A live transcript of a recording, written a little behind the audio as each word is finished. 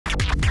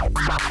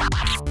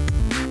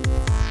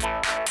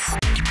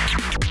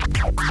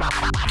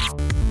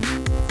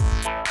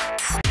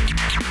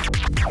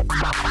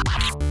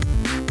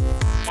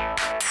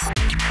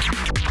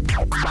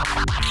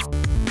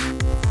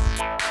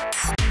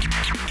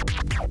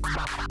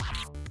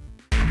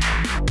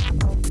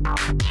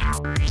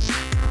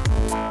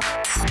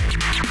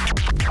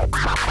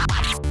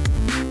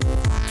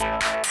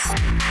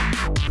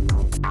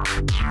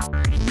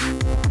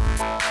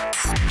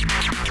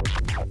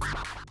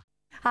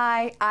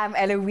Hi, I'm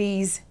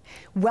Eloise.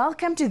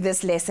 Welcome to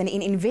this lesson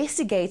in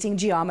investigating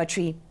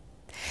geometry.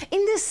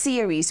 In this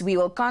series, we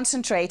will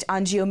concentrate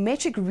on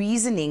geometric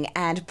reasoning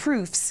and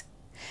proofs.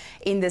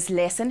 In this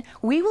lesson,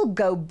 we will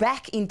go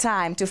back in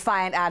time to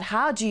find out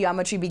how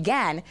geometry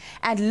began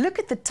and look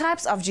at the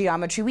types of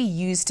geometry we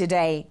use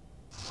today.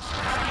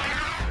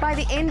 By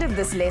the end of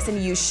this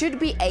lesson, you should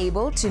be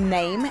able to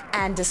name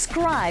and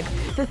describe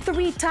the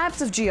 3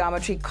 types of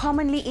geometry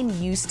commonly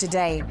in use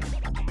today.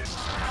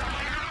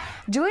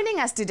 Joining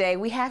us today,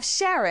 we have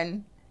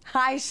Sharon.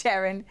 Hi,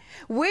 Sharon.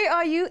 Where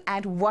are you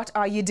and what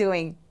are you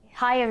doing?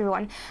 Hi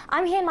everyone,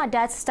 I'm here in my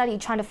dad's study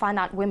trying to find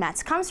out where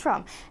maths comes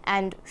from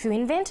and who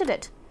invented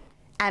it.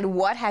 And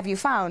what have you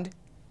found?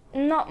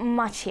 Not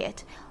much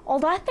yet,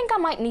 although I think I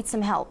might need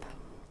some help.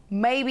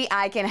 Maybe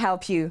I can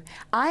help you.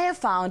 I have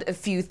found a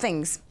few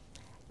things.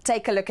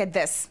 Take a look at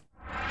this.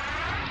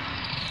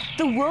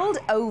 The world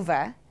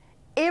over,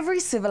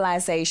 every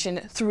civilization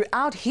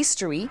throughout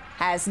history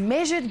has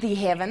measured the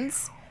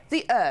heavens,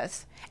 the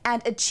earth,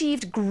 and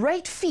achieved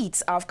great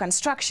feats of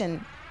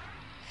construction.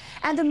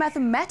 And the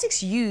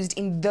mathematics used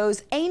in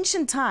those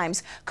ancient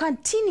times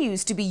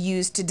continues to be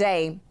used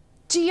today.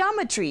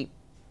 Geometry.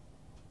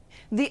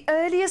 The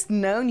earliest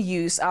known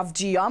use of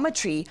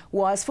geometry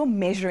was for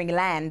measuring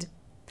land.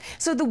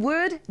 So the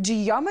word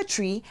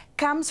geometry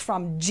comes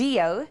from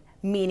geo,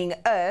 meaning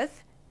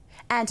earth,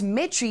 and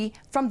metri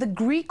from the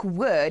Greek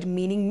word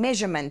meaning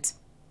measurement.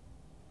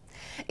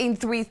 In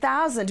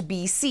 3000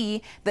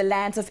 BC, the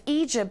lands of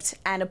Egypt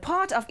and a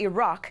part of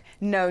Iraq,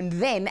 known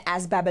then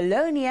as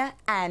Babylonia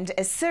and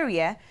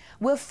Assyria,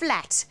 were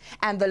flat,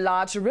 and the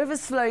large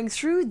rivers flowing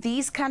through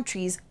these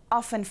countries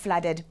often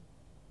flooded.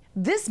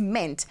 This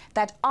meant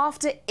that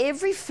after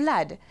every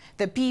flood,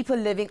 the people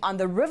living on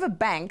the river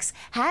banks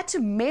had to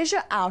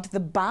measure out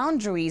the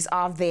boundaries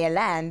of their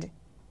land.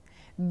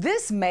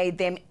 This made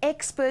them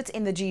experts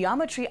in the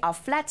geometry of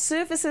flat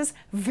surfaces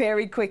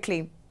very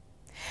quickly.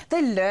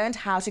 They learned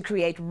how to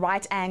create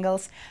right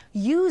angles,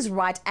 use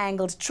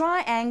right-angled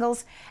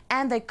triangles,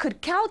 and they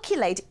could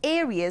calculate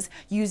areas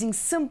using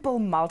simple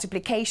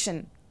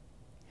multiplication.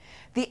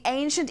 The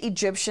ancient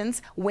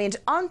Egyptians went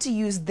on to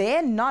use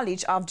their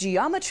knowledge of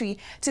geometry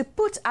to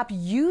put up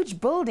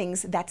huge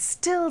buildings that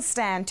still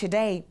stand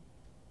today.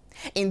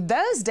 In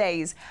those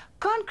days,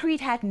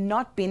 concrete had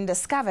not been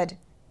discovered.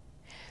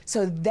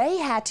 So they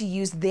had to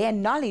use their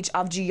knowledge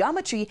of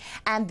geometry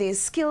and their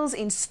skills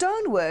in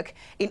stonework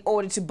in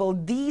order to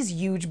build these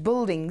huge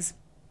buildings.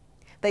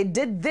 They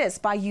did this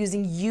by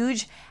using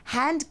huge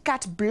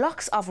hand-cut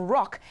blocks of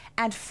rock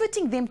and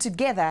fitting them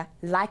together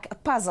like a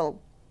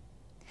puzzle.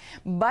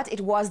 But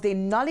it was their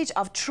knowledge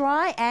of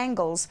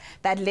triangles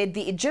that led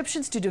the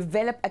Egyptians to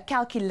develop a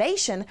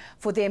calculation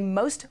for their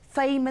most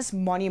famous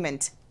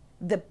monument,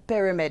 the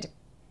pyramid.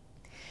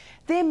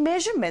 Their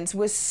measurements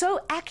were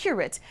so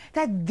accurate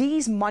that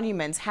these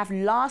monuments have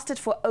lasted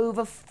for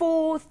over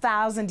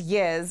 4,000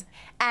 years.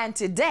 And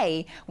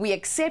today, we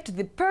accept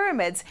the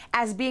pyramids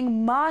as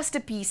being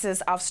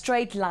masterpieces of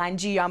straight-line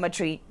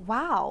geometry.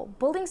 Wow,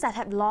 buildings that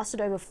have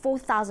lasted over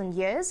 4,000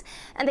 years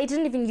and they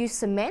didn't even use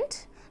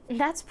cement?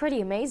 That's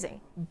pretty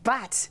amazing.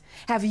 But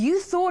have you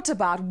thought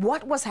about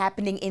what was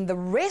happening in the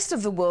rest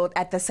of the world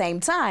at the same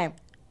time?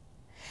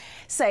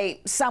 Say,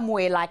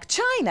 somewhere like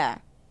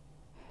China.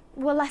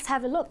 Well, let's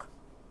have a look.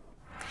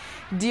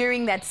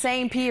 During that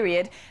same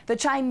period, the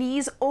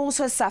Chinese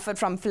also suffered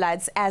from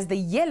floods as the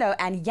Yellow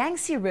and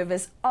Yangtze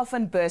rivers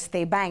often burst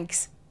their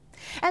banks.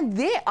 And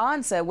their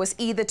answer was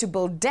either to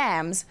build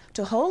dams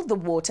to hold the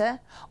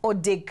water or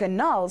dig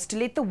canals to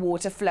let the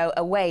water flow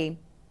away.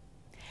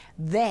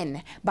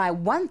 Then, by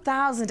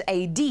 1000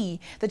 AD,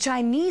 the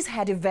Chinese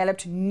had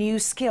developed new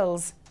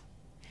skills.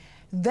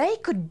 They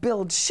could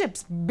build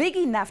ships big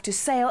enough to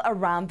sail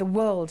around the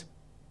world,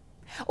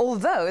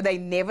 although they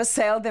never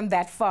sailed them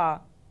that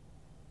far.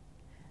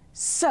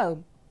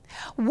 So,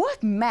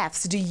 what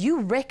maths do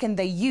you reckon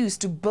they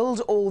used to build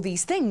all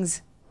these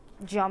things?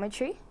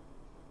 Geometry?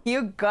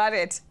 You got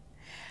it.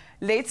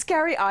 Let's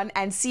carry on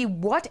and see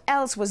what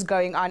else was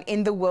going on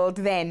in the world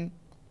then.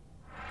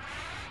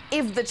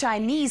 If the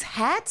Chinese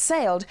had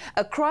sailed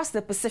across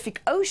the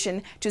Pacific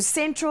Ocean to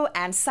Central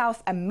and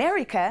South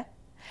America,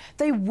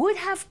 they would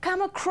have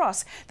come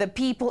across the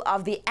people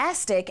of the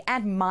Aztec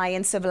and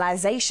Mayan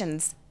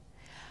civilizations.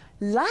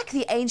 Like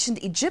the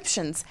ancient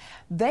Egyptians,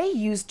 they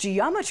used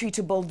geometry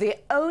to build their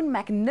own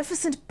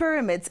magnificent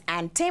pyramids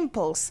and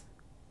temples.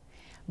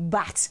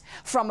 But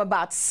from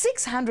about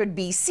 600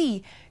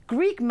 BC,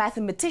 Greek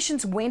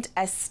mathematicians went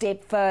a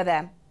step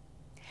further.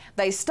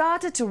 They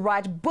started to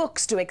write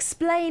books to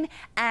explain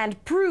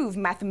and prove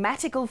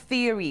mathematical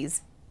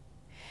theories.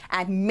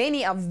 And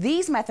many of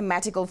these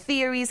mathematical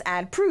theories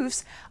and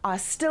proofs are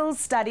still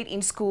studied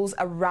in schools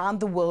around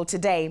the world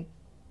today.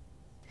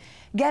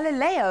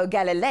 Galileo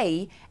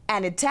Galilei,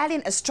 an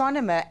Italian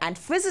astronomer and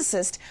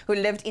physicist who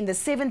lived in the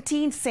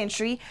 17th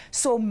century,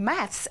 saw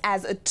maths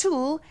as a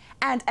tool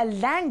and a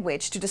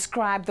language to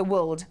describe the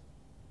world.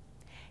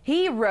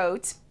 He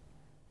wrote,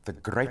 "The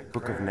great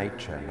book of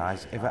nature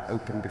lies ever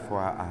open before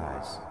our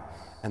eyes.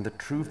 and the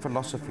true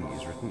philosophy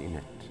is written in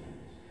it.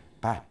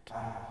 But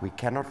we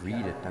cannot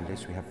read it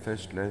unless we have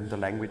first learned the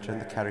language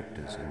and the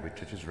characters in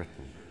which it is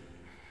written.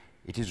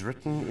 It is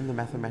written in the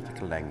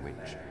mathematical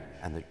language,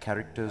 and the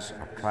characters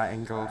are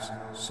triangles,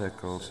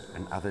 circles,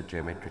 and other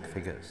geometric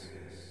figures.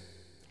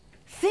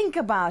 Think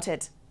about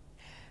it.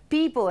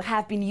 People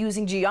have been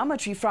using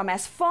geometry from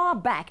as far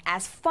back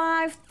as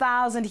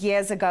 5,000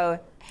 years ago.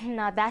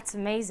 Now that's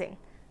amazing.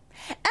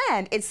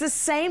 And it's the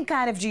same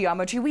kind of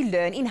geometry we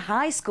learn in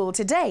high school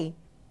today.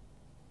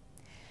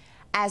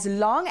 As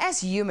long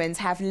as humans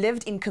have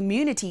lived in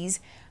communities,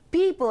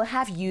 people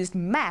have used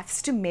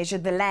maths to measure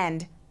the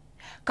land,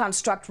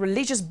 construct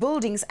religious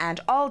buildings and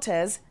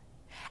altars,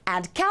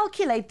 and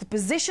calculate the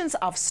positions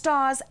of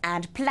stars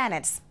and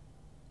planets.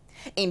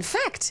 In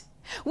fact,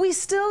 we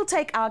still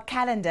take our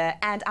calendar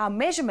and our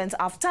measurements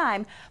of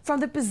time from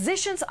the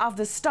positions of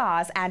the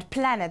stars and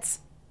planets.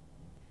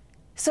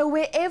 So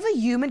wherever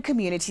human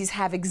communities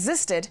have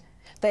existed,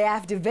 they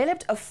have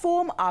developed a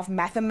form of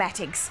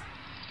mathematics.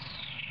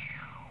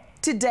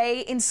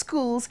 Today in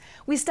schools,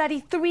 we study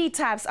 3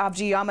 types of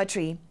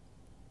geometry: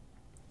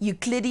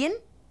 Euclidean,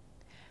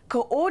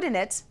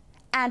 coordinate,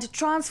 and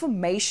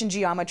transformation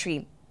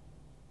geometry.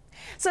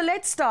 So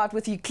let's start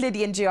with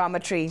Euclidean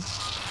geometry.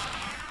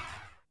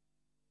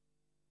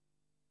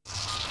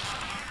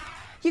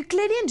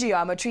 Euclidean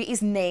geometry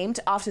is named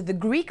after the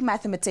Greek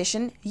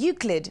mathematician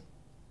Euclid.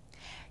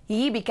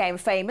 He became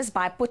famous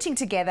by putting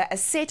together a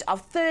set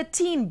of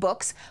 13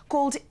 books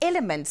called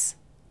Elements.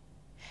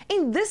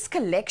 In this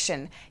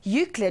collection,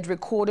 Euclid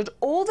recorded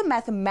all the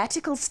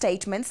mathematical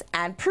statements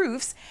and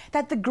proofs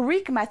that the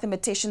Greek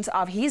mathematicians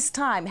of his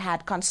time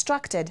had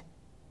constructed.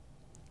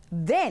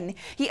 Then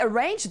he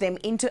arranged them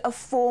into a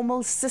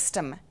formal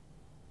system.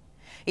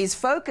 His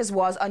focus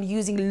was on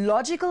using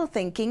logical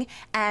thinking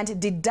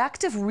and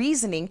deductive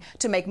reasoning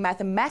to make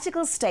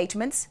mathematical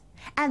statements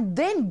and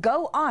then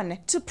go on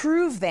to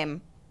prove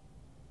them.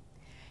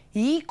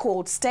 He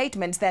called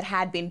statements that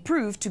had been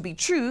proved to be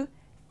true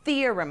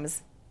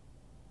theorems.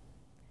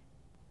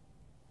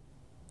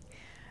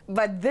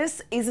 But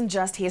this isn't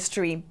just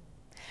history.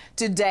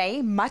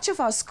 Today, much of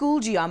our school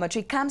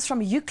geometry comes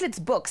from Euclid's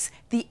books,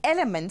 the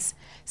Elements,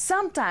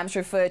 sometimes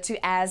referred to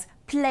as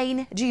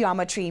plane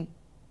geometry.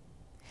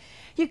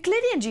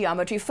 Euclidean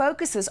geometry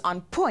focuses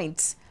on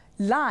points,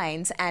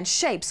 lines, and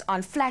shapes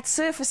on flat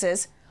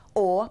surfaces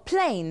or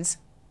planes.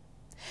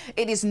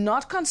 It is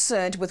not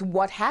concerned with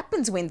what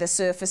happens when the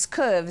surface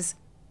curves.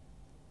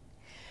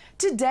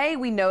 Today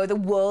we know the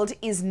world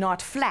is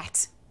not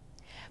flat,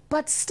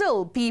 but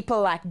still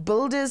people like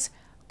builders,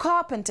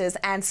 carpenters,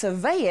 and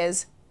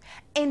surveyors,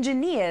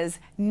 engineers,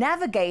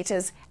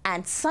 navigators,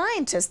 and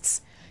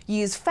scientists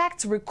use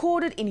facts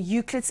recorded in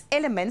Euclid's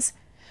Elements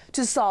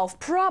to solve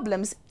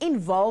problems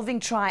involving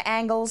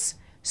triangles,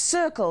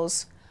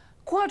 circles,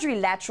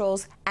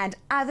 quadrilaterals, and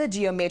other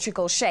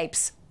geometrical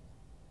shapes.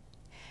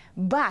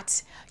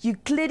 But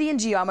Euclidean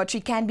geometry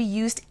can be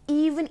used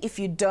even if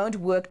you don't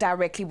work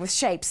directly with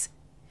shapes,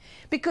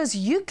 because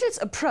Euclid's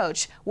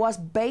approach was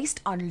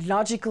based on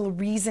logical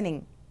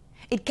reasoning.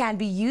 It can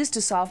be used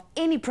to solve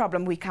any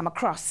problem we come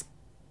across.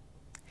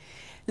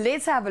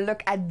 Let's have a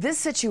look at this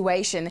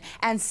situation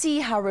and see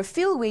how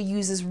Refilwe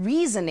uses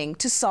reasoning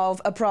to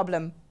solve a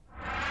problem.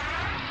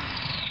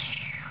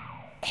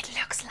 It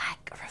looks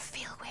like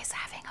Refilwe is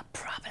having a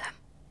problem.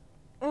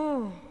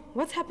 Oh,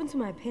 what's happened to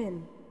my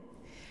pen?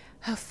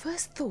 Her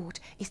first thought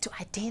is to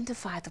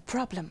identify the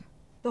problem.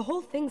 The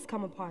whole thing's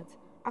come apart.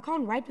 I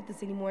can't write with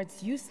this anymore,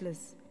 it's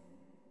useless.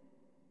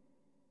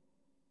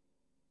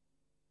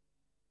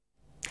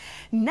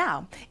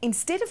 Now,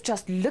 instead of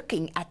just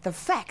looking at the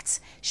facts,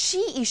 she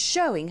is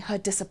showing her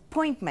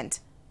disappointment.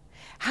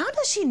 How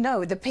does she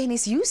know the pen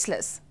is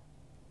useless?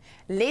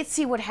 Let's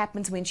see what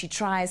happens when she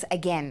tries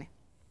again.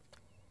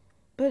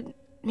 But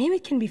maybe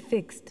it can be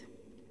fixed.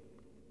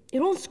 It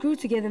won't screw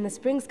together and the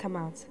springs come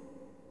out.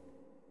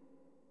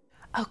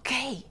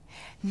 Okay,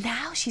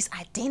 now she's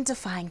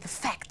identifying the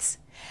facts.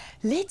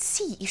 Let's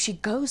see if she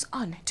goes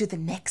on to the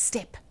next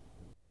step.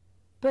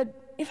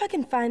 But if I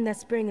can find that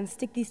spring and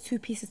stick these 2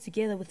 pieces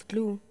together with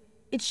glue,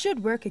 it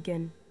should work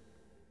again.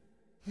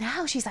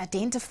 Now she's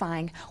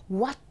identifying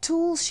what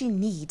tools she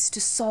needs to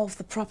solve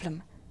the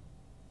problem.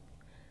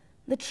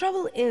 The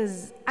trouble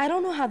is, I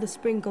don't know how the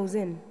spring goes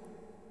in.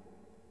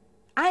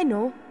 I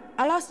know.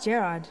 I'll ask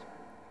Gerard.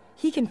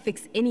 He can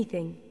fix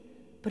anything.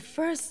 But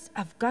first,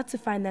 I've got to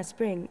find that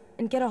spring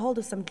and get a hold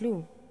of some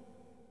glue.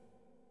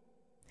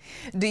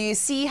 Do you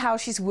see how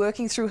she's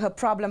working through her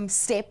problem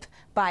step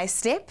by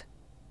step?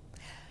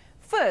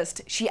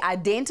 First, she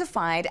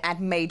identified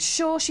and made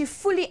sure she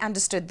fully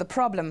understood the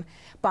problem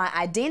by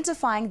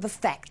identifying the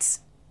facts.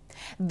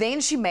 Then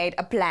she made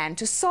a plan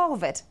to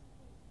solve it.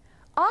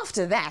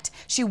 After that,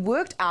 she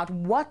worked out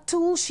what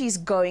tools she's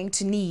going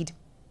to need.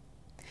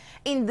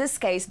 In this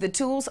case, the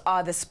tools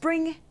are the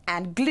spring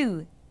and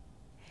glue.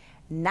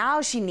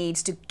 Now she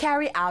needs to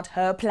carry out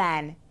her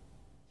plan.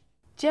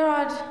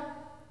 Gerard,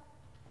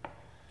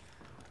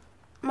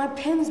 my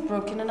pen's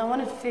broken and I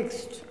want it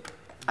fixed.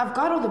 I've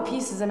got all the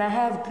pieces and I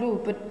have glue,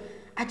 but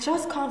I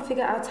just can't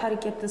figure out how to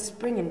get the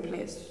spring in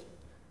place.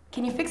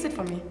 Can you fix it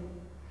for me?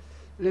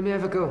 Let me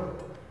have a go.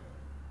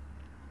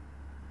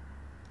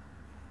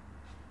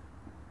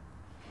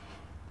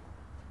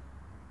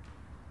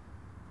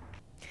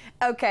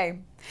 Okay,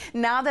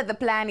 now that the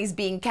plan is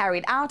being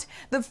carried out,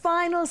 the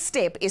final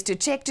step is to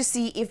check to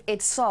see if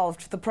it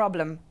solved the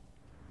problem.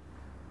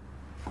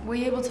 Were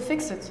you able to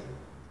fix it?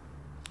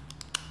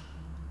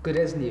 Good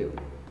as new.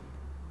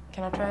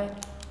 Can I try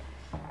it?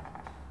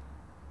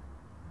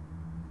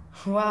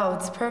 Wow,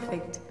 it's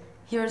perfect.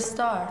 You're a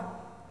star.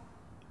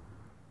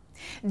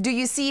 Do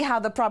you see how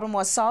the problem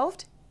was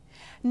solved?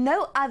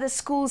 No other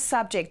school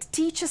subject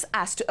teaches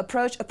us to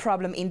approach a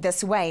problem in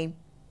this way.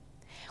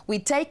 We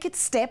take it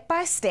step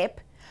by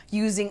step,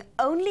 using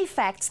only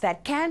facts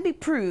that can be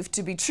proved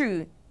to be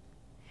true.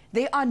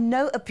 There are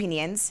no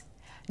opinions,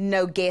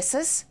 no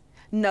guesses,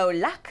 no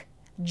luck,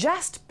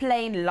 just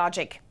plain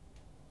logic.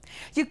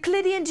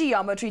 Euclidean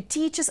geometry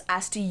teaches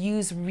us to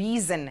use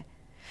reason,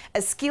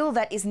 a skill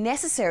that is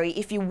necessary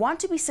if you want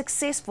to be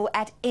successful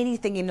at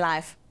anything in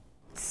life.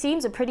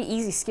 Seems a pretty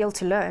easy skill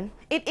to learn.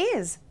 It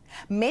is.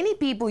 Many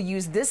people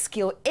use this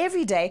skill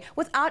every day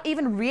without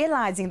even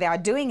realizing they are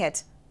doing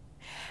it.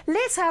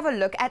 Let's have a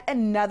look at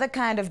another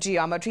kind of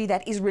geometry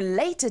that is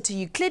related to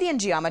Euclidean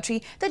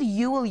geometry that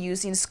you will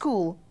use in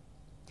school.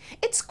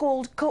 It's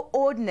called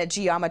coordinate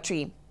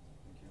geometry.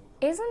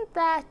 Isn't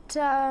that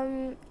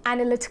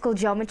analytical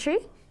geometry?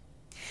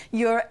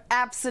 You're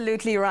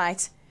absolutely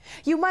right.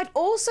 You might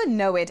also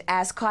know it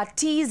as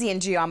Cartesian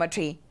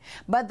geometry,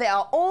 but they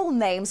are all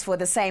names for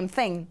the same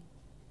thing.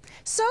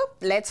 So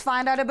let's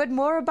find out a bit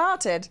more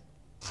about it.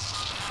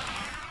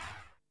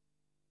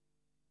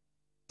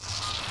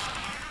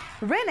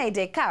 René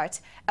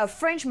Descartes, a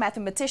French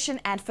mathematician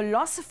and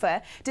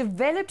philosopher,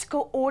 developed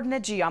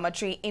coordinate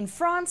geometry in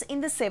France in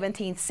the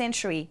 17th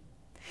century.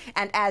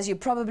 And as you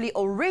probably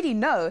already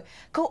know,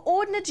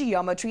 coordinate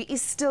geometry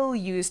is still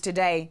used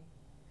today.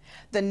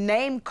 The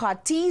name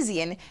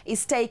Cartesian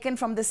is taken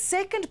from the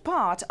second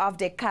part of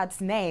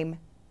Descartes' name.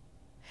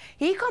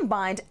 He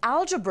combined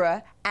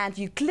algebra and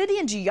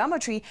Euclidean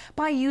geometry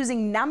by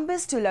using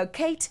numbers to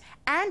locate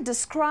and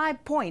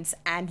describe points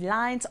and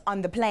lines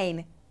on the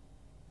plane.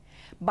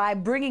 By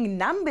bringing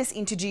numbers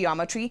into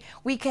geometry,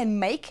 we can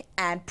make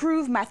and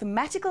prove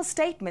mathematical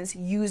statements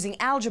using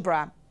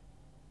algebra.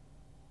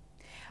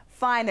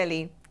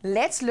 Finally,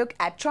 let's look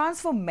at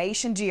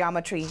transformation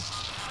geometry.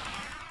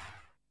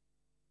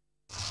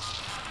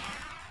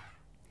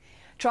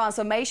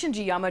 Transformation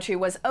geometry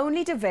was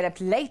only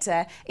developed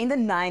later in the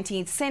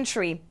 19th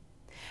century.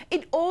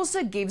 It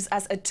also gives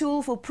us a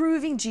tool for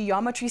proving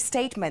geometry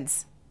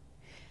statements.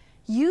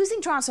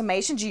 Using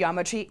transformation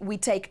geometry, we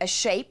take a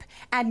shape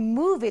and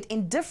move it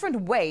in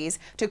different ways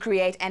to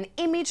create an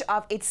image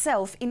of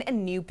itself in a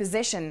new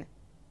position.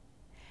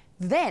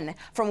 Then,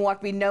 from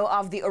what we know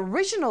of the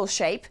original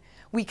shape,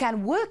 we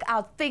can work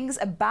out things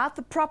about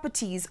the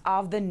properties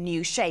of the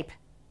new shape.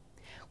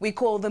 We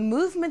call the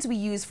movements we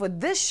use for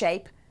this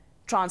shape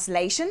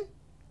translation,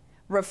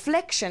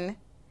 reflection,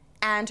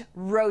 and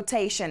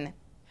rotation.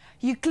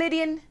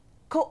 Euclidean,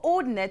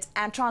 coordinate,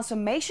 and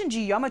transformation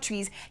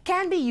geometries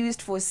can be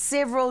used for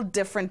several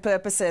different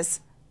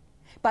purposes.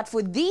 But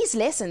for these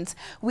lessons,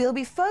 we'll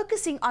be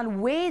focusing on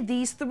where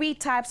these three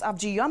types of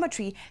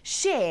geometry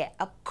share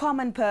a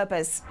common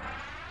purpose.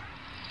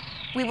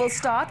 We will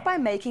start by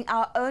making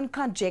our own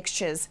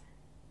conjectures.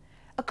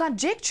 A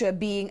conjecture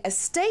being a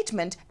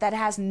statement that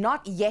has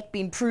not yet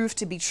been proved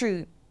to be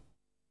true.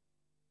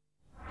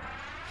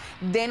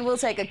 Then we'll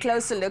take a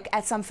closer look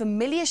at some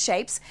familiar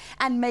shapes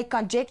and make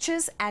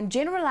conjectures and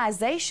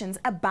generalizations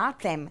about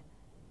them.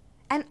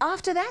 And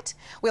after that,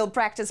 we'll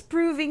practice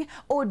proving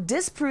or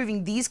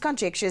disproving these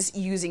conjectures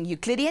using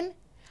Euclidean,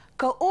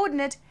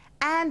 coordinate,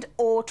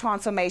 and/or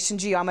transformation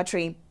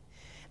geometry.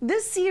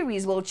 This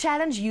series will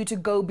challenge you to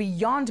go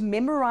beyond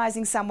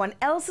memorizing someone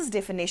else's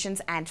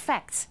definitions and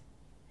facts.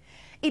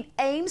 It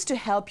aims to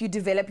help you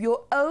develop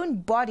your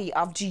own body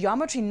of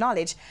geometry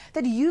knowledge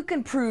that you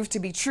can prove to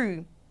be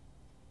true.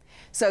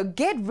 So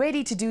get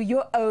ready to do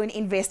your own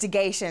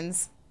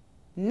investigations.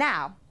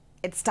 Now,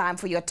 it's time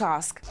for your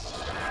task.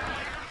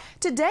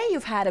 Today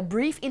you've had a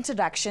brief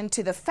introduction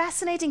to the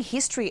fascinating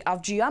history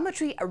of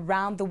geometry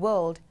around the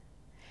world.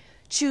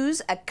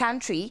 Choose a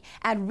country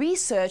and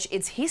research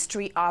its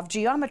history of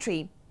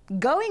geometry,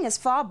 going as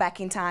far back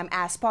in time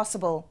as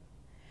possible.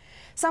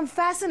 Some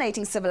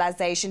fascinating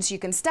civilizations you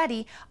can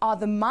study are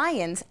the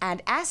Mayans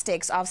and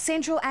Aztecs of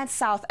Central and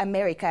South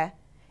America,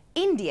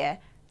 India,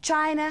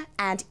 China,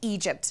 and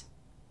Egypt.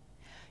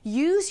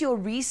 Use your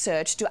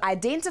research to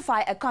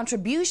identify a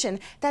contribution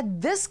that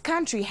this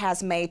country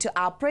has made to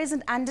our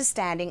present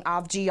understanding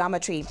of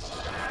geometry.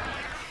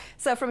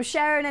 So from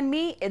Sharon and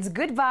me, it's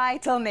goodbye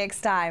till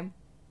next time.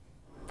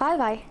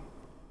 Bye-bye.